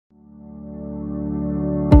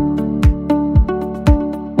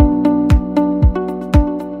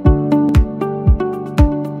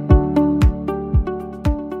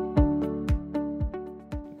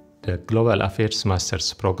Global Affairs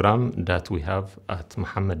Master's program that we have at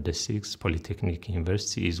Mohammed VI Polytechnic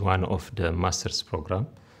University is one of the master's program.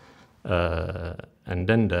 And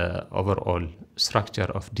then the overall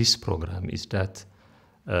structure of this program is that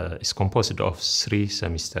it's composed of 3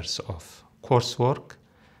 semesters of coursework,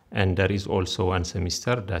 and there is also 1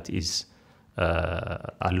 semester that is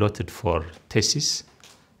allotted for thesis.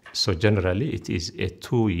 So generally it is a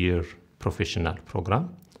 2-year professional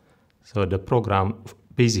program. So the program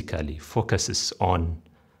basically focuses on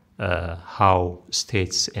how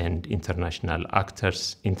states and international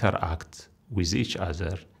actors interact with each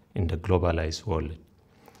other in the globalized world.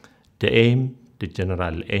 The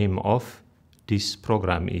general aim of this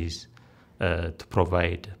program is to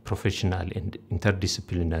provide professional and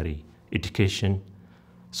interdisciplinary education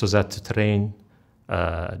so that to train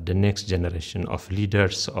the next generation of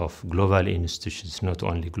leaders of global institutions, not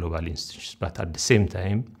only global institutions, but at the same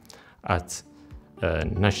time at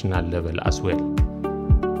national level as well.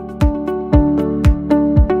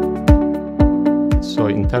 So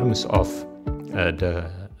in terms of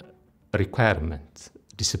the requirement,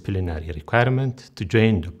 disciplinary requirement to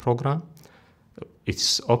join the program,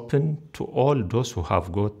 it's open to all those who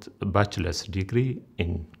have got a bachelor's degree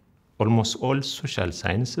in almost all social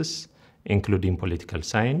sciences, including political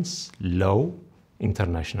science, law,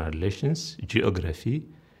 international relations, geography,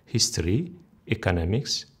 history,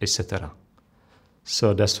 economics, etc.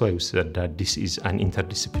 So that's why we said that this is an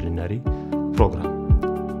interdisciplinary program.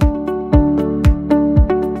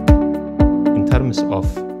 In terms of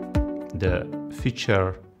the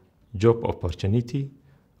future job opportunity,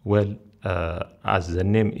 well, as the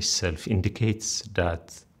name itself indicates,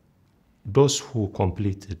 that those who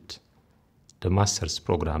completed the master's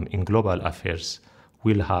program in global affairs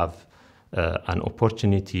will have an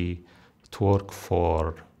opportunity to work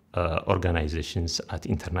for organizations at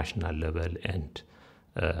international level and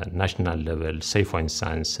national level, say for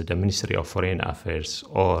instance the Ministry of Foreign Affairs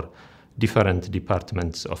or different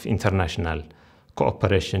departments of international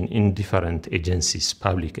cooperation in different agencies,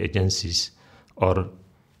 public agencies, or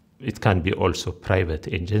it can be also private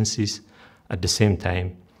agencies. At the same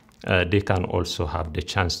time, they can also have the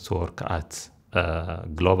chance to work at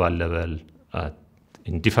global level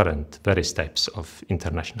in different various types of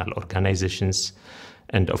international organizations.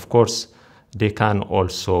 And of course, they can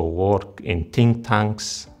also work in think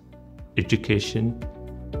tanks, education,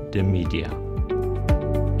 the media.